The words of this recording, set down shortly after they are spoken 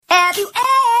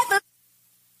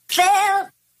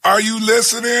Are you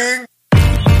listening?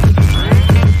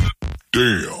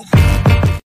 Damn.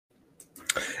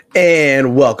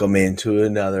 And welcome into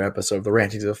another episode of the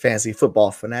Rantings of a Fantasy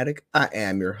Football Fanatic. I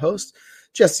am your host,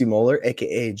 Jesse Moeller,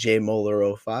 aka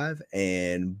JMoeller05.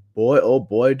 And boy, oh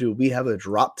boy, do we have a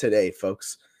drop today,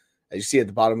 folks. As you see at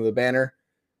the bottom of the banner,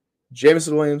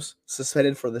 Jameson Williams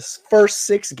suspended for the first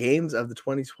 6 games of the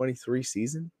 2023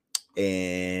 season.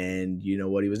 And you know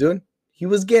what he was doing? He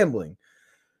was gambling.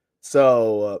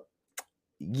 So,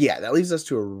 yeah, that leaves us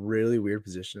to a really weird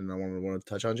position. And I want to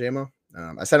touch on JMO.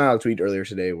 I sent out a tweet earlier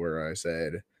today where I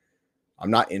said, I'm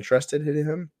not interested in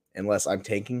him unless I'm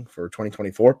tanking for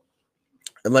 2024.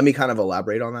 And let me kind of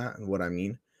elaborate on that and what I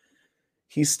mean.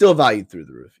 He's still valued through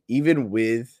the roof, even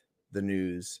with the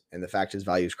news and the fact his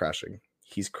value is crashing.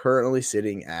 He's currently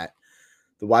sitting at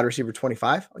the wide receiver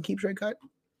 25 on keep trade cut,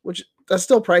 which that's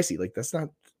still pricey. Like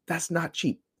that's not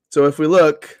cheap. So if we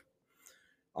look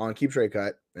on keep trade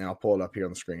cut, and I'll pull it up here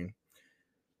on the screen,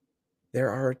 there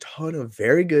are a ton of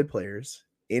very good players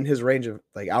in his range of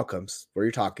like outcomes where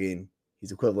you're talking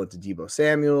he's equivalent to Deebo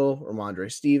Samuel,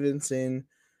 Ramondre Stevenson,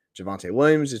 Javonte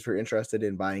Williams if you're interested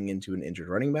in buying into an injured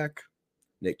running back,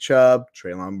 Nick Chubb,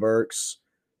 Treylon Burks,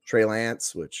 Trey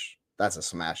Lance, which that's a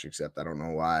smash, except I don't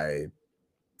know why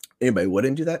anybody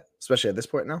wouldn't do that, especially at this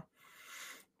point now.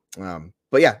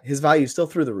 But yeah, his value is still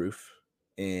through the roof,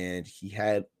 and he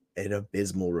had an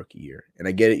abysmal rookie year. And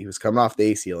I get it, he was coming off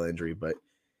the ACL injury, but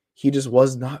he just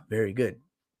was not very good.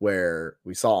 Where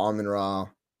we saw Amon-Ra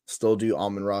still do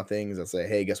Amon-Ra things and say,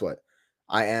 hey, guess what?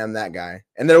 I am that guy.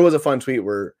 And there was a fun tweet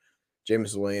where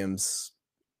Jameson Williams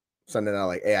sent it out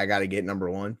like, hey, I got to get number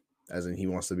 1, as in he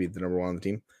wants to be the number 1 on the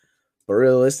team. But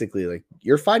realistically, like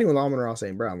you're fighting with Amon-Ra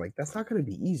St. Brown. Like that's not going to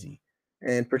be easy.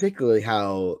 And particularly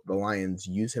how the Lions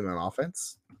use him on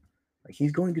offense. Like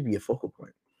he's going to be a focal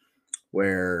point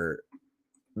where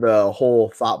the whole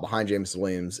thought behind Jameson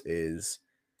Williams is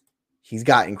he's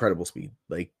got incredible speed.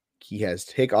 Like he has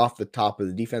take off the top of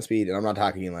the defense speed. And I'm not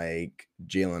talking like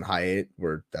Jalen Hyatt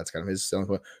where that's kind of his selling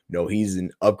point. No, he's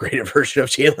an upgraded version of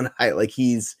Jalen Hyatt. Like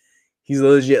he's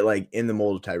legit like in the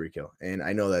mold of Tyreek Hill. And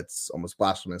I know that's almost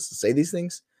blasphemous to say these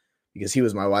things because he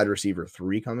was my wide receiver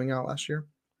 3 coming out last year.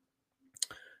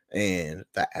 And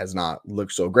that has not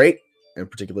looked so great, in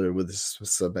particular with this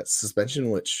suspension,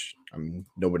 which I mean,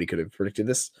 nobody could have predicted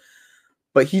this.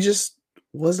 But he just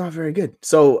was not very good.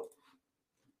 So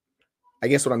I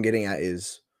guess what I'm getting at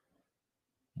is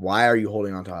why are you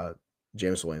holding on to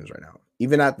Jameson Williams right now,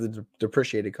 even at the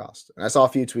depreciated cost? And I saw a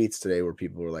few tweets today where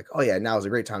people were like, oh, yeah, now is a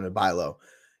great time to buy low.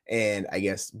 And I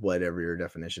guess whatever your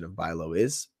definition of buy low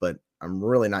is, but I'm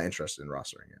really not interested in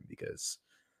rostering him because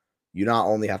you not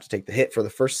only have to take the hit for the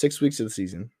first 6 weeks of the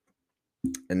season,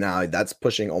 and now that's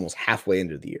pushing almost halfway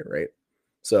into the year, right?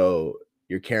 So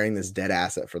you're carrying this dead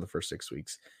asset for the first 6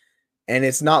 weeks. And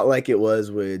it's not like it was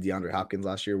with DeAndre Hopkins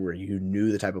last year where you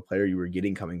knew the type of player you were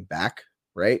getting coming back,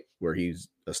 right? Where he's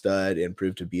a stud and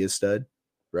proved to be a stud,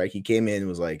 right? He came in and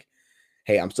was like,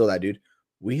 hey, I'm still that dude.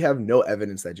 We have no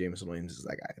evidence that Jameson Williams is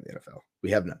that guy in the NFL.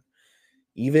 We have none.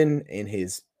 Even in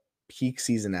his peak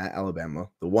season at Alabama,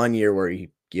 the 1 year where he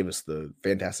gave us the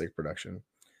fantastic production,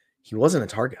 he wasn't a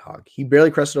target hog. He barely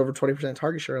crested over 20%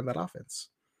 target share on that offense.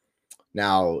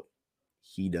 Now,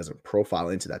 he doesn't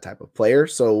profile into that type of player.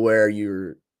 So where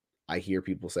I hear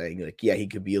people saying like, yeah, he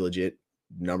could be a legit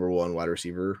number 1 wide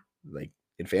receiver, like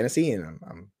in fantasy. And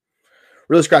I'm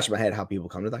really scratching my head how people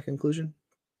come to that conclusion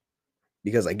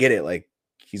because I get it. Like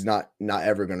he's not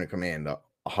ever going to command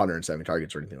 170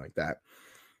 targets or anything like that,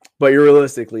 but you're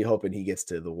realistically hoping he gets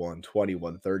to the 120,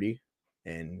 130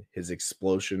 and his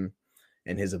explosion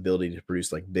and his ability to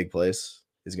produce like big plays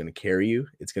is going to carry you.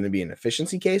 It's going to be an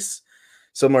efficiency case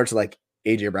similar to like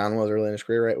AJ Brown was early in his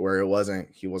career, right? Where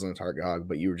he wasn't a target hog,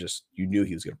 but you knew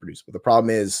he was going to produce. But the problem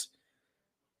is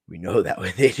we know that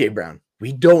with AJ Brown.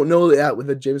 We don't know that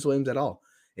with James Williams at all.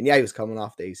 And yeah, he was coming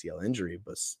off the ACL injury,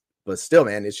 but still,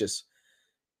 man, it's just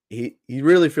he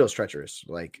really feels treacherous.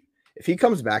 Like if he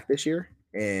comes back this year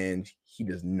and he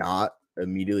does not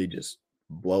immediately just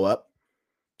blow up,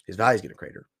 his value is going to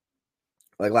crater.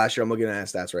 Like last year, I'm looking at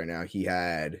his stats right now.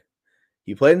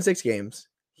 He played in 6 games.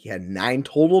 He had 9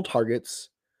 total targets,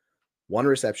 1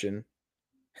 reception,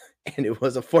 and it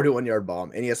was a 41-yard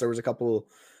bomb. And yes, there was a couple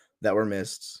that were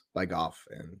missed by Goff,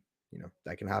 and you know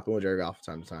that can happen with Jared Goff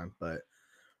from time to time. But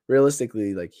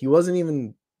realistically, like he wasn't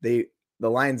even the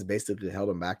Lions basically held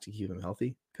him back to keep him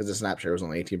healthy because the snap share was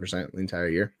only 18% the entire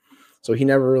year, so he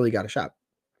never really got a shot.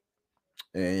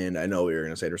 And I know we were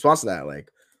going to say in response to that, like,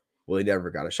 well, he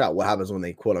never got a shot. What happens when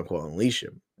they quote unquote unleash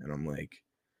him? And I'm like,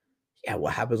 yeah,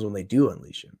 what happens when they do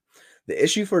unleash him? The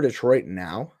issue for Detroit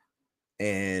now,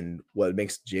 And what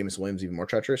makes Jameson Williams even more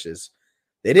treacherous is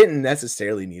they didn't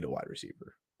necessarily need a wide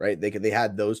receiver, right? They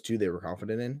had those two they were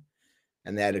confident in,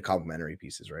 and they had complementary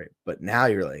pieces, right? But now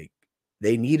you're like,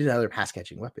 they need another pass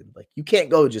catching weapon. Like you can't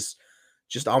go just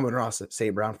Amon-Ra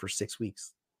St. Brown for 6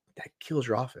 weeks. That kills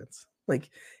your offense. Like,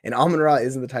 and Amon-Ra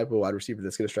isn't the type of wide receiver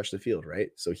that's going to stretch the field, right?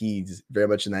 So he's very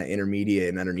much in that intermediate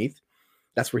and underneath.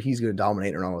 That's where he's going to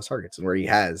dominate on all his targets and where he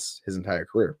has his entire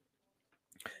career.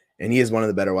 And he is one of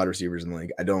the better wide receivers in the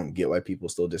league. I don't get why people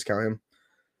still discount him.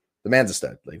 The man's a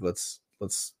stud. Like, let's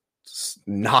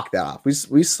knock that off.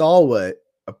 We saw what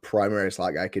a primary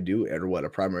slot guy could do, or what a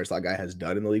primary slot guy has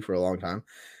done in the league for a long time.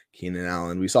 Keenan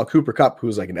Allen. We saw Cooper Kupp,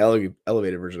 who's like an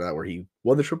elevated version of that, where he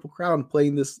won the Triple Crown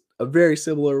playing a very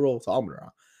similar role to Amon-Ra.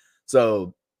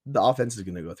 So the offense is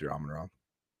going to go through Amon-Ra.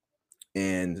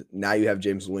 And now you have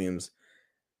James Williams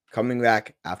coming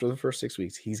back after the first 6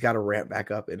 weeks. He's got to ramp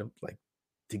back up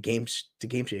to game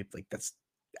shape. Like that's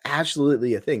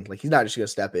absolutely a thing. Like he's not just going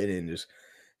to step in and just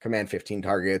command 15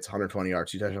 targets, 120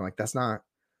 yards, 2 touchdowns. Like that's not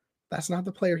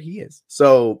the player he is.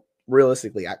 So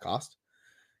realistically, at cost,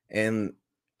 and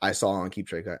I saw on Keep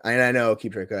Trade Cut, and I know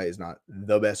Keep Trade Cut is not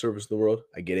the best service in the world.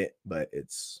 I get it, but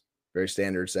it's very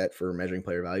standard set for measuring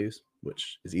player values,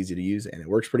 which is easy to use and it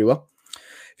works pretty well.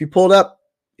 If you pulled up,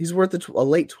 he's worth a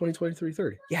late 2023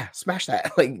 30. Yeah, smash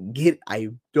that. I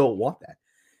don't want that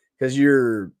because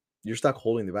you're stuck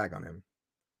holding the bag on him,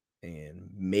 and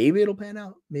maybe it'll pan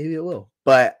out, maybe it will,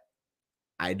 but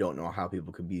I don't know how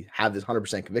people could have this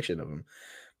 100% conviction of him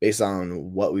based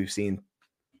on what we've seen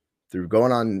through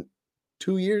going on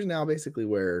 2 years now, basically,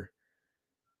 where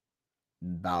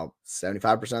about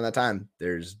 75% of that time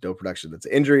there's no production. That's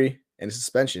injury and a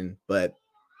suspension. But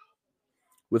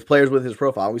with players with his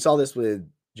profile, we saw this with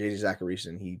JJ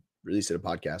Zachariason. He released a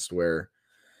podcast where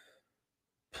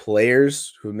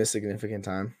players who missed significant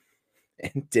time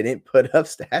and didn't put up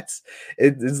stats,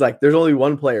 it's like there's only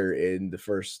one player in the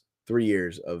first 3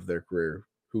 years of their career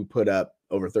who put up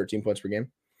over 13 points per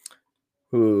game.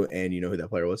 And you know who that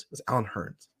player was? It was Alan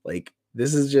Hearns. Like,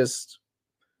 this is just,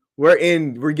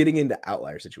 we're getting into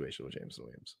outlier situation with Jameson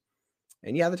Williams.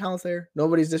 And yeah, the talent's there.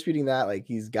 Nobody's disputing that. Like,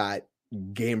 he's got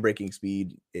game-breaking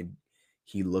speed, and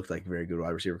he looked like a very good wide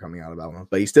receiver coming out of Alabama.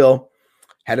 But he still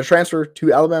had to transfer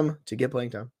to Alabama to get playing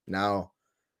time. Now,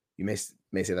 you may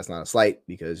say that's not a slight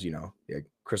because, you know, you had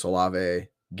Chris Olave,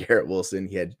 Garrett Wilson,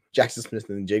 he had Jackson Smith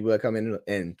and Jigba come in,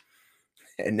 and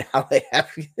now they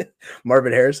have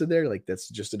Marvin Harrison there. Like, that's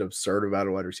just an absurd amount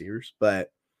of wide receivers.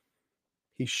 But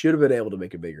he should have been able to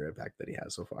make a bigger impact than he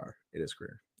has so far in his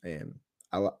career. And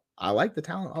I like the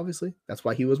talent, obviously. That's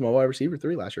why he was my wide receiver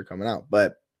 3 last year coming out.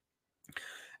 But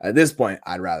at this point,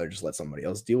 I'd rather just let somebody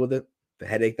else deal with it, the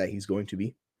headache that he's going to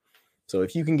be. So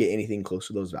if you can get anything close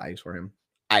to those values for him,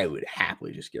 I would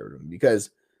happily just get rid of him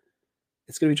because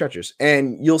it's going to be treacherous.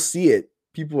 And you'll see it.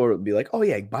 People will be like, oh,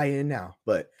 yeah, buy in now.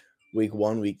 But week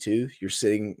 1, week 2, you're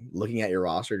sitting looking at your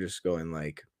roster just going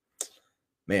like,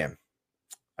 man,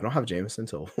 I don't have Jameson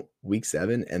until week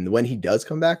 7. And when he does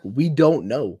come back, we don't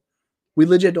know. We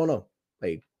legit don't know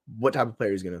like what type of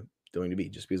player he's going to be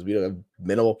just because we don't have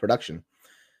minimal production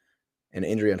and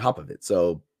injury on top of it.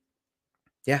 So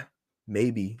yeah,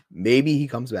 maybe he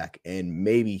comes back and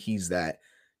maybe he's that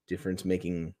difference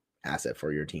making asset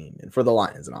for your team and for the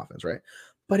Lions and offense, right?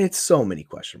 But it's so many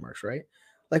question marks, right?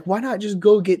 Like, why not just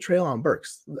go get Treylon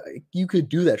Burks? Like, you could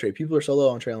do that trade. People are so low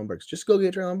on Treylon Burks. Just go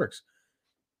get Treylon Burks.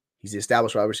 He's the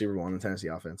established wide receiver 1 in the Tennessee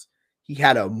offense. He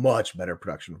had a much better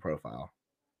production profile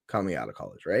coming out of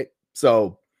college, right?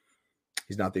 So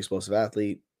he's not the explosive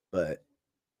athlete, but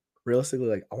realistically,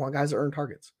 like, I want guys to earn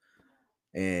targets.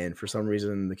 And for some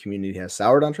reason, the community has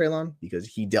soured on Treylon because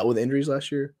he dealt with injuries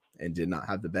last year and did not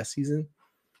have the best season.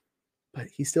 But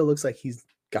he still looks like he's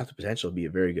got the potential to be a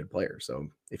very good player. So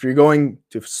if you're going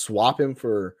to swap him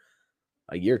for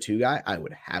a year 2 guy, I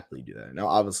would happily do that. Now,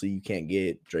 obviously, you can't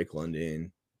get Drake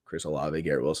London, Chris Olave,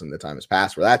 Garrett Wilson. The time has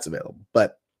passed where that's available.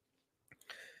 But,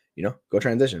 you know, go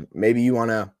transition. Maybe you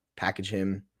want to package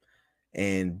him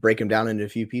and break him down into a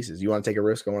few pieces. You want to take a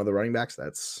risk on one of the running backs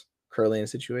that's currently in a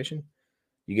situation.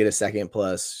 You get a second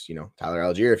plus, you know, Tyler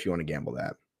Algier if you want to gamble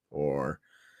that, or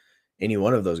any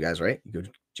one of those guys, right? You go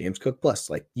James Cook plus.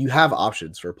 Like, you have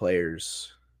options for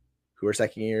players who are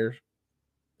second year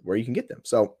where you can get them.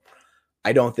 So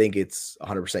I don't think it's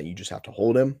 100% you just have to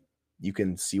hold him. You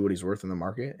can see what he's worth in the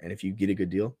market. And if you get a good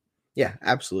deal, yeah,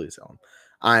 absolutely sell him.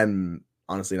 I'm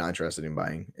honestly not interested in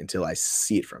buying until I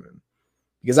see it from him,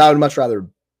 because I would much rather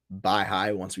buy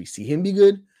high once we see him be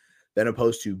good than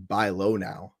opposed to buy low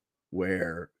now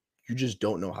where you just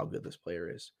don't know how good this player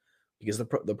is because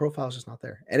the profile is just not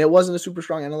there. And it wasn't a super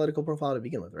strong analytical profile to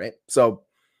begin with, right? So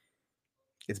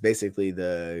it's basically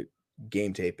the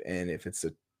game tape. And if it's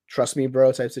a trust me,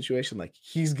 bro type situation, like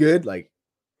he's good, like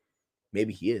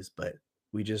maybe he is, but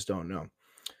we just don't know.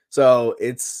 So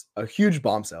it's a huge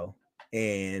bombshell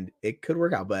and it could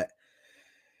work out, but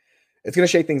it's going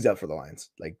to shake things up for the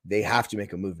Lions. Like they have to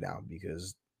make a move now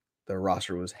because their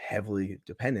roster was heavily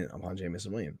dependent upon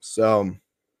Jameson Williams. So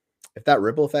if that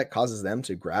ripple effect causes them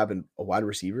to grab a wide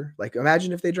receiver, like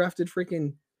imagine if they drafted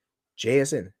freaking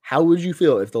JSN. How would you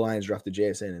feel if the Lions drafted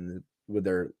JSN with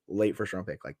their late first round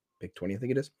pick, like pick 20, I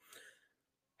think it is?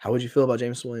 How would you feel about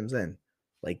Jameson Williams then?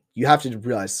 Like you have to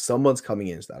realize someone's coming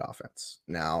into that offense.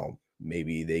 Now,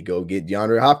 maybe they go get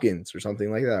DeAndre Hopkins or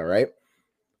something like that, right?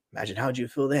 Imagine how would you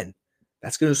feel then?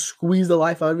 That's going to squeeze the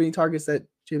life out of any targets that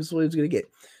Jameson Williams is going to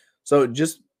get. So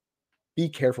just be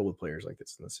careful with players like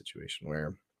this in this situation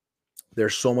where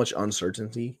there's so much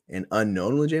uncertainty and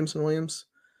unknown with Jameson Williams.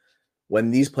 When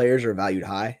these players are valued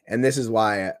high, and this is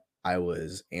why I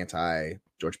was anti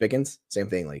George Pickens, same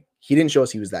thing. Like he didn't show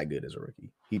us he was that good as a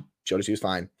rookie. He showed us he was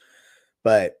fine.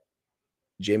 But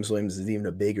James Williams is even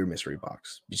a bigger mystery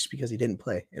box just because he didn't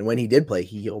play. And when he did play,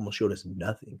 he almost showed us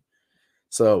nothing.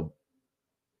 So,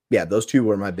 yeah, those two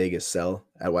were my biggest sell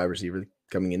at wide receiver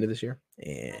coming into this year.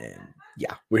 And,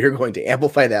 yeah, we're going to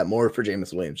amplify that more for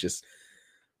Jameson Williams. Just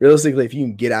realistically, if you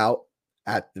can get out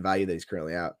at the value that he's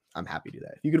currently at, I'm happy to do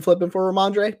that. If you can flip him for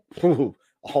Ramondre,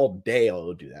 all day I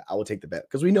will do that. I will take the bet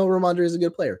because we know Ramondre is a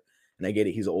good player. And I get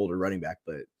it, he's an older running back.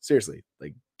 But seriously,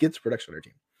 like, get the production on our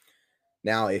team.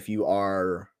 Now, if you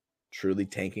are truly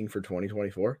tanking for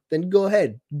 2024, then go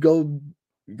ahead. Go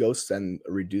send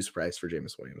a reduced price for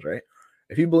Jameson Williams, right?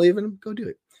 If you believe in him, go do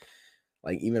it.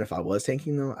 Like, even if I was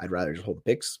tanking, though, I'd rather just hold the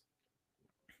picks.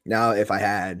 Now, if I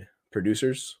had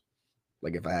producers,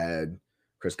 like if I had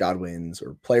Chris Godwin's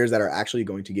or players that are actually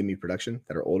going to give me production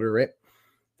that are older, right?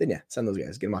 Then, yeah, send those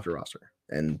guys. Get them off your roster.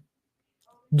 And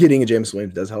getting a Jameson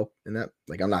Williams does help in that.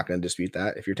 Like, I'm not going to dispute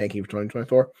that. If you're tanking for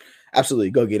 2024,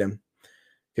 absolutely, go get him.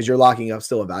 Because you're locking up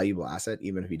still a valuable asset,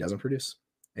 even if he doesn't produce.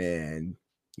 And,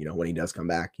 you know, when he does come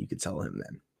back, you could sell him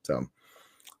then. So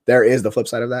there is the flip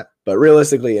side of that. But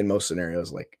realistically, in most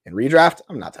scenarios, like in redraft,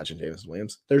 I'm not touching Jameson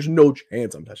Williams. There's no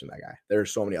chance I'm touching that guy. There are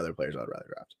so many other players I'd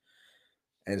rather draft.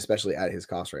 And especially at his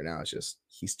cost right now, it's just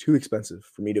he's too expensive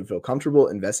for me to feel comfortable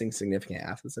investing significant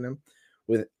assets in him,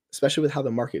 especially with how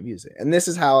the market views it. And this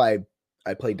is how I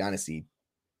play Dynasty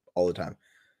all the time.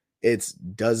 It's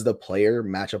does the player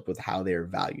match up with how they're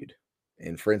valued?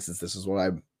 And for instance, this is why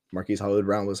Marquise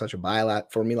Hollywood-Brown was such a buy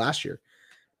for me last year.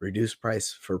 Reduced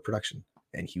price for production.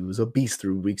 And he was a beast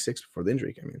through week 6 before the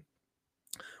injury came in,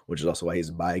 which is also why he's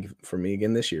a buy for me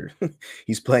again this year.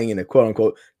 He's playing in a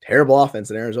quote-unquote terrible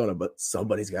offense in Arizona, but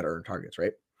somebody's got to earn targets,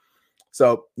 right?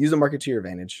 So use the market to your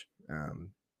advantage.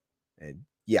 And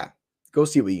yeah, go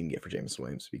see what you can get for Jameson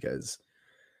Williams because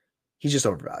he's just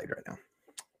overvalued right now.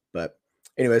 But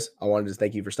anyways, I wanted to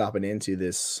thank you for stopping into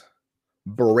this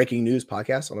breaking news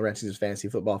podcast on the Ranch Seasons Fantasy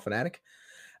Football Fanatic.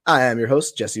 I am your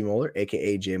host, Jesse Moeller,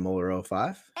 a.k.a.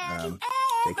 JMoeller05.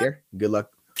 Take care. Good luck.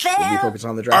 We'll be focused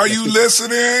on the draft. Are you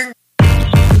listening?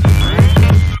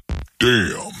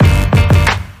 Damn.